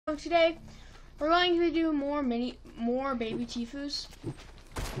Today we're going to do more baby tfurs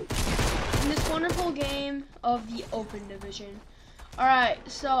in this wonderful game of the open division. Alright,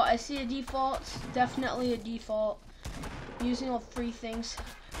 so I see a default, definitely a default. I'm using all three things.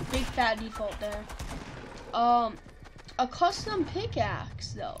 Big fat default there. A custom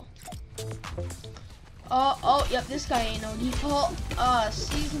pickaxe though. Oh yep, this guy ain't no default.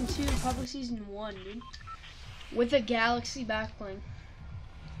 Season 2, probably season 1, dude. With a galaxy backbling.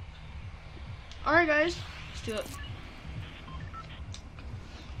 Alright guys, let's do it.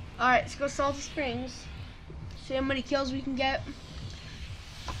 Alright, let's go Salty Springs. See how many kills we can get.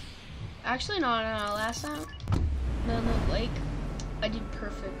 Actually, no, last time, no, Lake, I did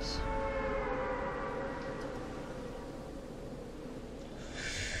perfect.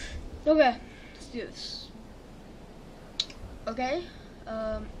 Okay, let's do this. Okay,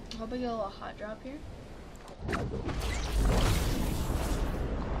 hope I get a little hot drop here.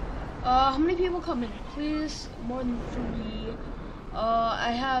 How many people come in? Please, more than 3.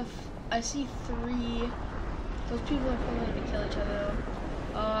 I see 3. Those people are probably going to kill each other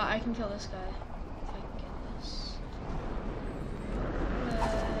though. I can kill this guy. If I can get this.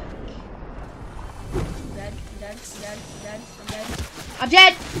 I'm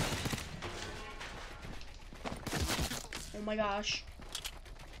dead! Oh my gosh.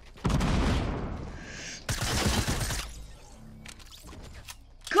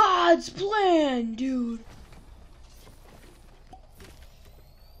 God's plan, dude.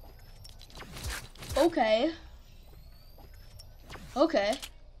 Okay. Okay.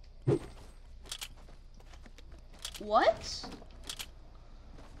 What?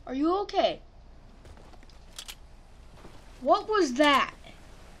 Are you okay? What was that?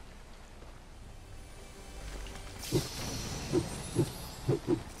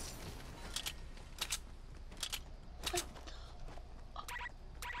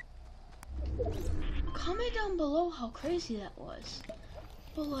 Comment down below how crazy that was.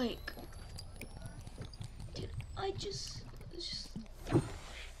 But like, dude, it's just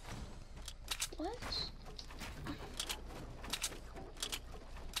what?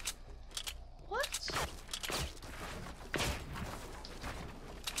 What?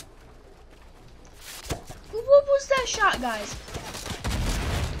 What was that shot, guys?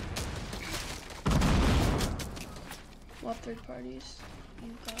 Love third parties.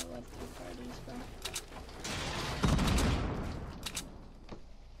 You gotta love third parties, bro.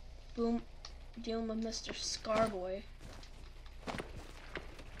 Boom. Dealing with Mr. Scarboy.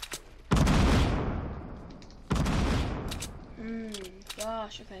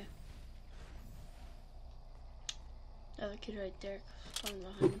 Gosh, okay. Other kid right there, coming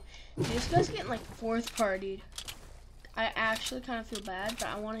behind him. Dude, this guy's getting like fourth partied. I actually kind of feel bad, but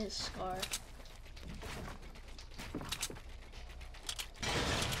I want his scar.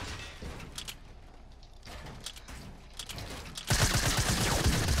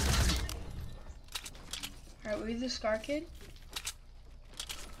 Alright, were you the scar kid?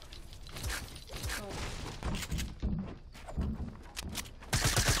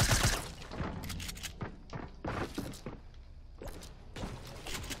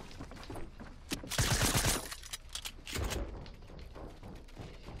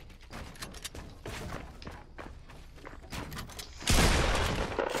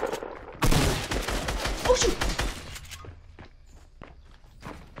 Oh shoot!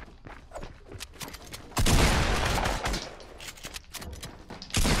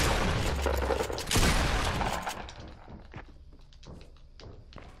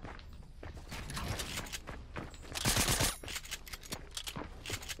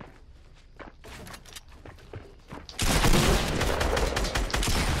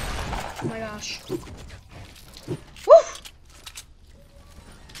 Oh my gosh. Woo!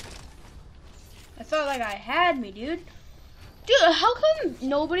 I felt like I had me, dude. Dude, how come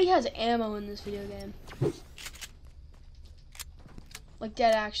nobody has ammo in this video game? Like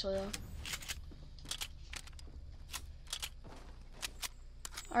dead actually though.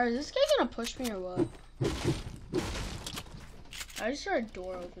 Alright, is this guy gonna push me or what? I just saw a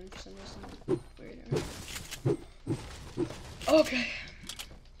door open for some reason. Weird. Okay.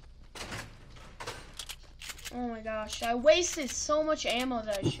 Oh my gosh, I wasted so much ammo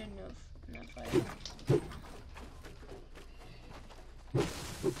that I shouldn't have in that fight.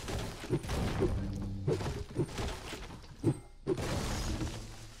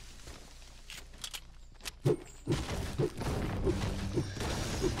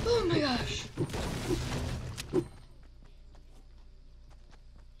 Oh my gosh.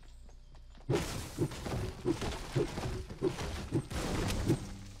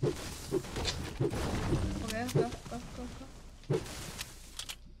 Okay, go.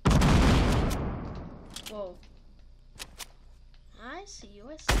 see you.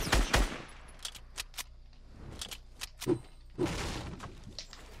 I see you.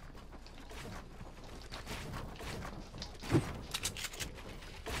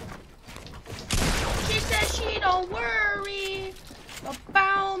 She says she don't worry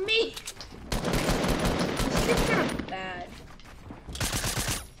about me. This is kind of bad.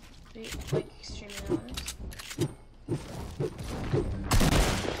 Like extremely honest.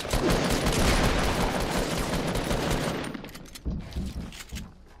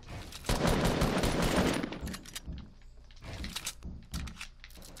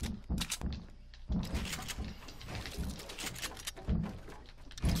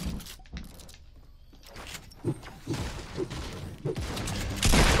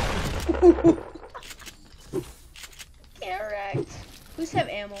 Correct. Who's have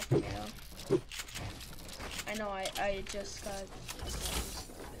ammo for me though? I know I just got.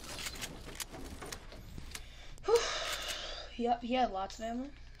 Yep, he had lots of ammo.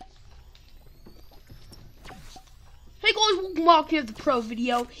 Hey guys, welcome back to the pro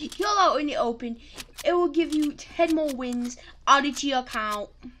video. Heal out in the open. It will give you 10 more wins added to your account.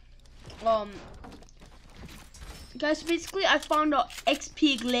 Guys, basically I found an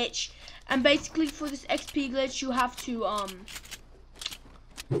XP glitch, and basically for this XP glitch you have to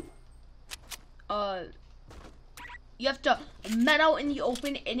you have to met out in the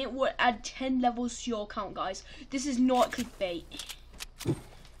open, and it will add 10 levels to your account, guys. This is not clickbait.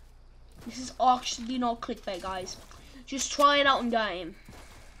 This is actually not clickbait, guys. Just try it out in game.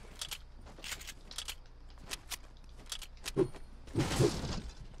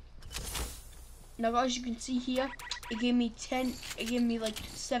 Now guys, you can see here, it gave me 10, it gave me like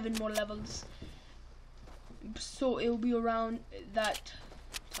 7 more levels. So it will be around that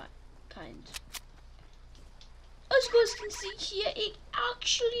kind. As you guys can see here, it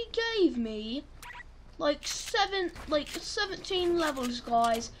actually gave me like 17 levels,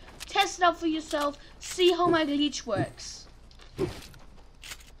 guys. Test it out for yourself, see how my glitch works.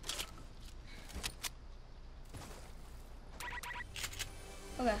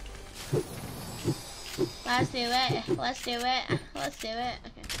 Okay. Let's do it. Let's do it. Let's do it.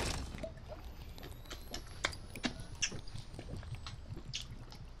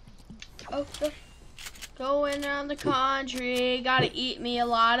 Okay. Oh, going around the country, gotta eat me a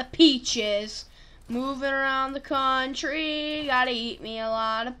lot of peaches. Moving around the country, gotta eat me a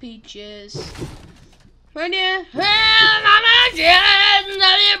lot of peaches. When you mama just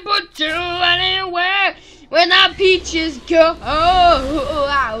nothing put you anywhere when the peaches go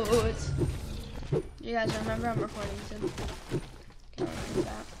out. You guys remember I'm recording soon. Can't remember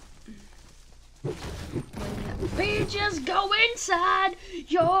that. When the peaches go inside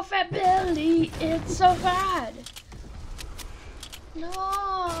your fat belly, it's so bad.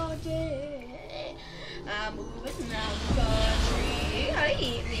 No, day. I'm moving out the country. Gotta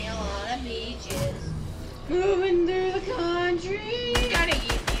eat me a lot of peaches. Moving through the country. Gotta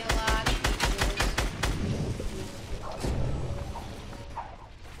eat me a lot of peaches.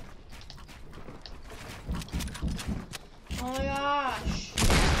 Oh my gosh. It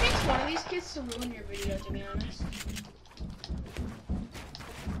takes one of these kids to ruin your video, to be honest.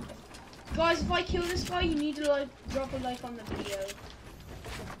 Guys, if I kill this guy, you need to like drop a like on the video.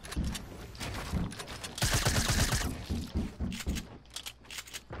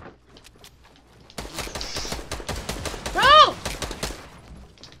 Bro!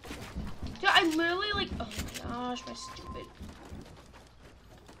 Dude, I literally like, oh my gosh, my stupid.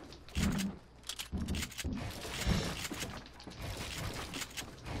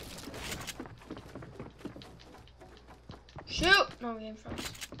 Shoot! No, we ain't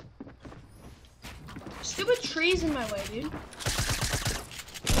friends. Stupid trees in my way, dude.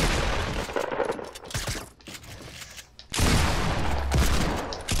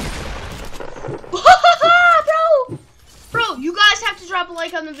 Bro, you guys have to drop a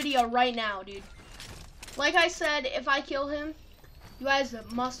like on the video right now, dude. Like I said, if I kill him, you guys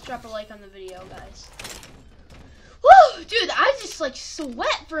must drop a like on the video, guys. Woo! Dude, I just like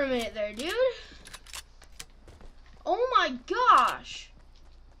sweat for a minute there, dude. Oh my gosh.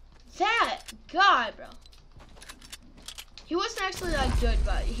 That guy, bro. He wasn't actually that good,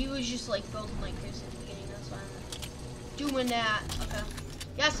 but he was just like building like crazy in the beginning. That's why I'm doing that. Okay.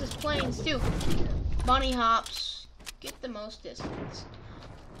 Yes, there's planes too. Bunny hops. Get the most distance.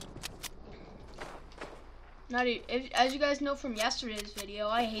 Now, dude, as you guys know from yesterday's video,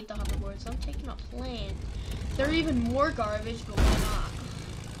 I hate the hoverboards. So I'm taking a plane. They're even more garbage, but why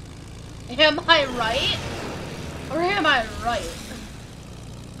not? Am I right? Or am I right?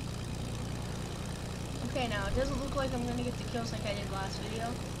 Okay, now it doesn't look like I'm gonna get the kills like I did last video,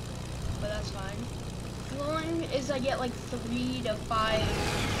 but that's fine. long as I get like 3 to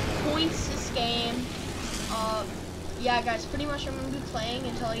 5 points this game, yeah, guys, pretty much I'm gonna be playing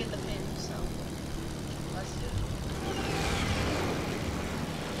until I get the pin. So let's do it.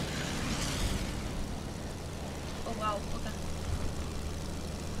 Oh wow, okay.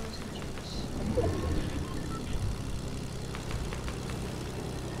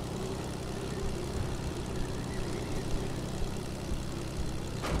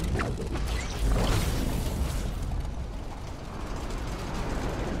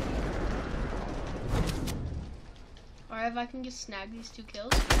 Alright, if I can just snag these 2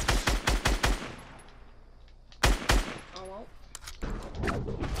 kills. Oh well.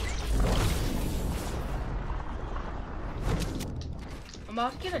 I'm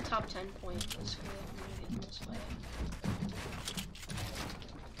about to get a top 10 point. Let's go in this way.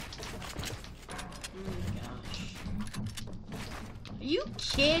 Oh my gosh. Are you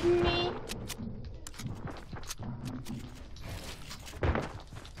kidding me?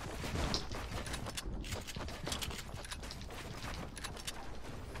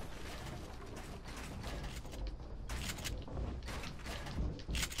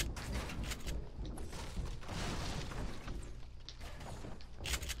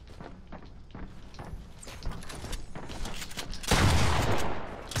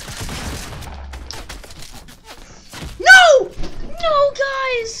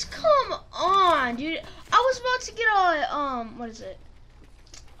 Guys, come on, dude. I was about to get a, what is it?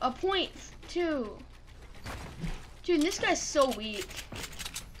 A point, too. Dude, this guy's so weak.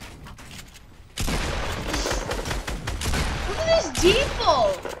 Look at this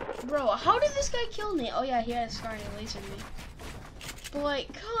default. Bro, how did this guy kill me? Oh, yeah, he had a scar and he lasered me. But,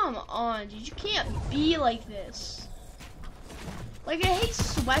 like, come on, dude. You can't be like this. Like, I hate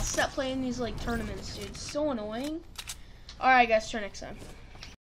sweats that play in these, like, tournaments, dude. It's so annoying. Alright, guys, try next time.